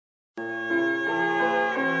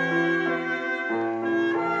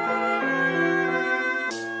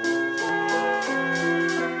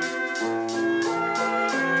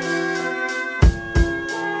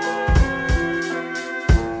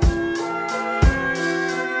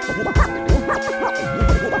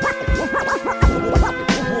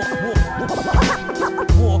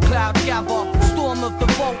gather. Storm of the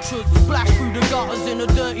vultures, splash through the gutters in a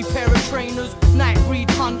dirty pair of trainers. Night breed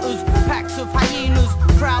hunters, packs of hyenas,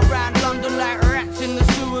 crowd round London like rats in the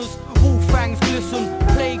sewers. Wolf fangs glisten,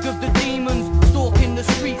 plague of the demons, stalking the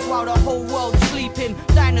streets while the whole world's sleeping.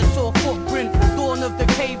 Dinosaur footprint, dawn of the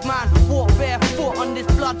caveman, walk barefoot on this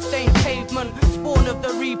blood-stained pavement. Spawn of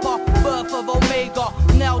the reaper, birth of Omega,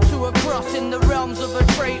 nailed to a cross in the realms of a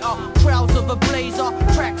traitor. Trails of a blazer,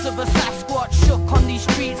 tracks of a Sasquatch, shook on these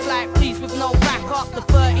streets like police with no backup. The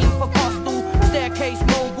 13th apostle, staircase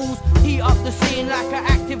moguls, heat up the scene like an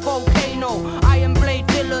active volcano. Iron blade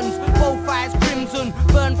villains, both eyes crimson,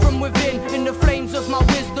 burn from within in the flames of my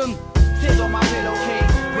wisdom. Tears on my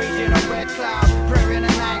pillowcase, raging a red cloud, prayer in a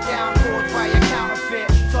nightgown, forged by a counterfeit.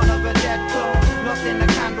 Son of a dead clone, lost in the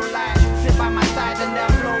candlelight, sit by my side and then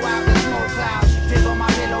blow out the smoke clouds. Tears on my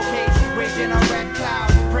pillowcase, raging a red cloud,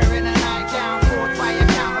 prayer in a nightgown, forged by a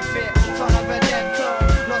counterfeit. Son of a dead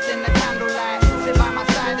clone, lost in the candlelight, sit by my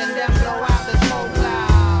side and then blow out the smoke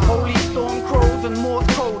clouds. Holy storm crows and Morse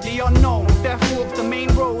code, the unknown. Death walks the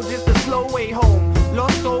main road, is the slow way home.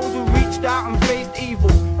 Lost souls who reached out and faced evil.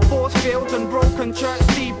 Force fields and broken church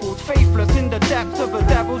steeples, faithless in the depths of a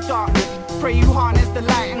devil's darkness. Pray you harness the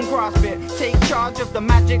light and grasp it. Take charge of the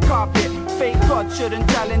magic carpet. Fake gods shouldn't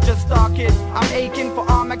challenge a star kid. I'm aching for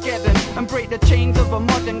Armageddon and break the chains of a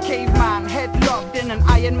modern caveman. Head locked in an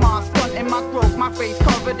iron mask, stunting my growth, my face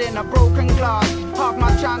covered in a broken glass. Half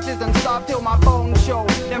my chances and starve till my bones show,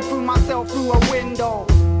 then threw myself through a window.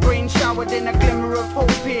 Brain showered in a glimmer of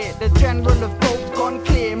hope here. The general of dope's gone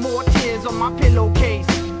clear. More tears on my pillowcase.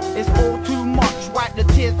 It's all too much. Wipe the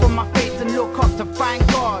tears from my face and look up to find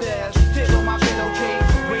God. There's tears on my pillowcase,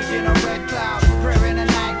 raging a red cloud, prayer in a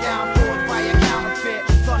nightgown, forged by a counterfeit.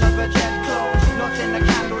 Son of a dead clone, lost in the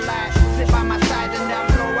candlelight, sit by my side and then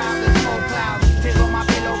blow out the smoke clouds. Tears on my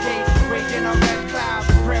pillowcase, raging a red cloud,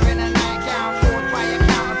 prayer in a nightgown, forged by a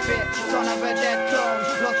counterfeit. Son of a dead clone,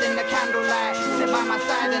 lost in the candlelight, sit by my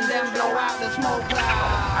side and then blow out the smoke clouds.